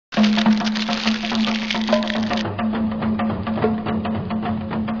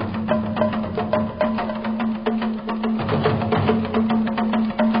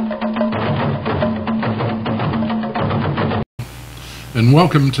and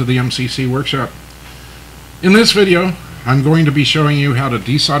welcome to the MCC workshop. In this video, I'm going to be showing you how to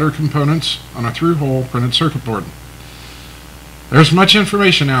desolder components on a through-hole printed circuit board. There's much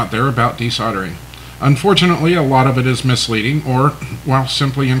information out there about desoldering. Unfortunately, a lot of it is misleading or, well,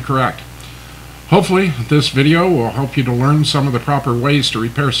 simply incorrect. Hopefully, this video will help you to learn some of the proper ways to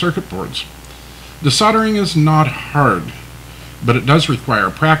repair circuit boards. Desoldering is not hard, but it does require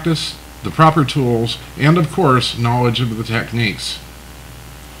practice, the proper tools, and of course, knowledge of the techniques.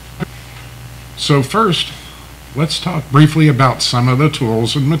 So first, let's talk briefly about some of the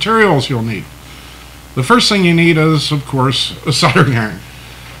tools and materials you'll need. The first thing you need is, of course, a soldering iron.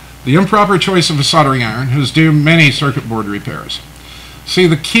 The improper choice of a soldering iron has doomed many circuit board repairs. See,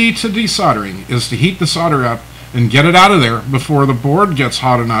 the key to desoldering is to heat the solder up and get it out of there before the board gets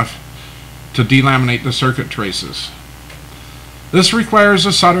hot enough to delaminate the circuit traces. This requires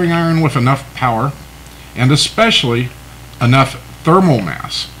a soldering iron with enough power and especially enough thermal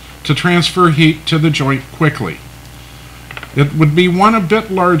mass to transfer heat to the joint quickly. It would be one a bit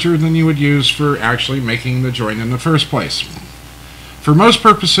larger than you would use for actually making the joint in the first place. For most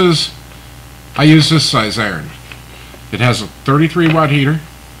purposes, I use this size iron. It has a 33 watt heater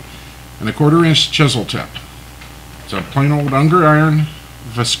and a 1/4 inch chisel tip. It's a plain old Unger iron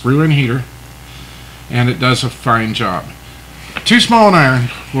with a screw-in heater, and it does a fine job. Too small an iron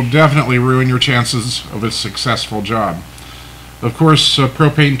will definitely ruin your chances of a successful job. Of course, a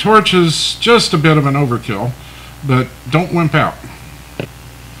propane torch is just a bit of an overkill, but don't wimp out.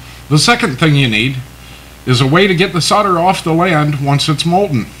 The second thing you need is a way to get the solder off the land once it's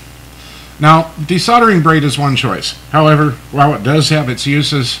molten. Now, desoldering braid is one choice. However, while it does have its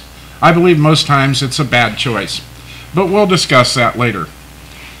uses, I believe most times it's a bad choice. But we'll discuss that later.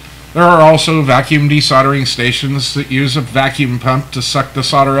 There are also vacuum desoldering stations that use a vacuum pump to suck the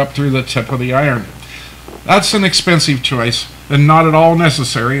solder up through the tip of the iron. That's an expensive choice and not at all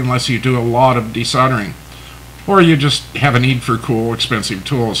necessary unless you do a lot of desoldering, or you just have a need for cool, expensive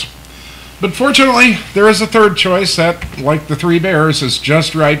tools. But fortunately, there is a third choice that, like the Three Bears, is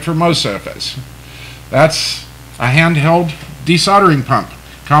just right for most of us. That's a handheld desoldering pump,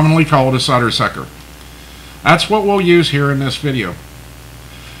 commonly called a solder sucker. That's what we'll use here in this video.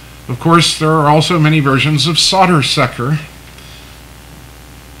 Of course, there are also many versions of solder sucker.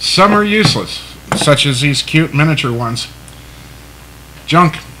 Some are useless, such as these cute miniature ones.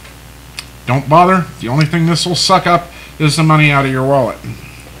 Junk. Don't bother. The only thing this will suck up is the money out of your wallet.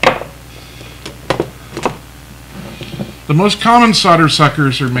 The most common solder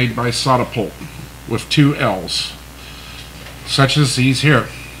suckers are made by Sodapult with 2 L's, such as these here.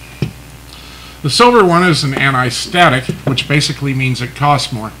 The silver one is an anti-static, which basically means it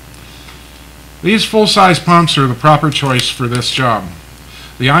costs more. These full-size pumps are the proper choice for this job.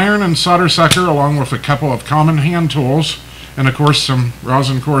 The iron and solder sucker, along with a couple of common hand tools, and of course some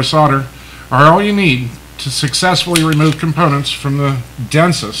rosin core solder, are all you need to successfully remove components from the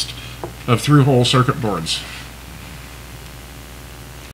densest of through-hole circuit boards.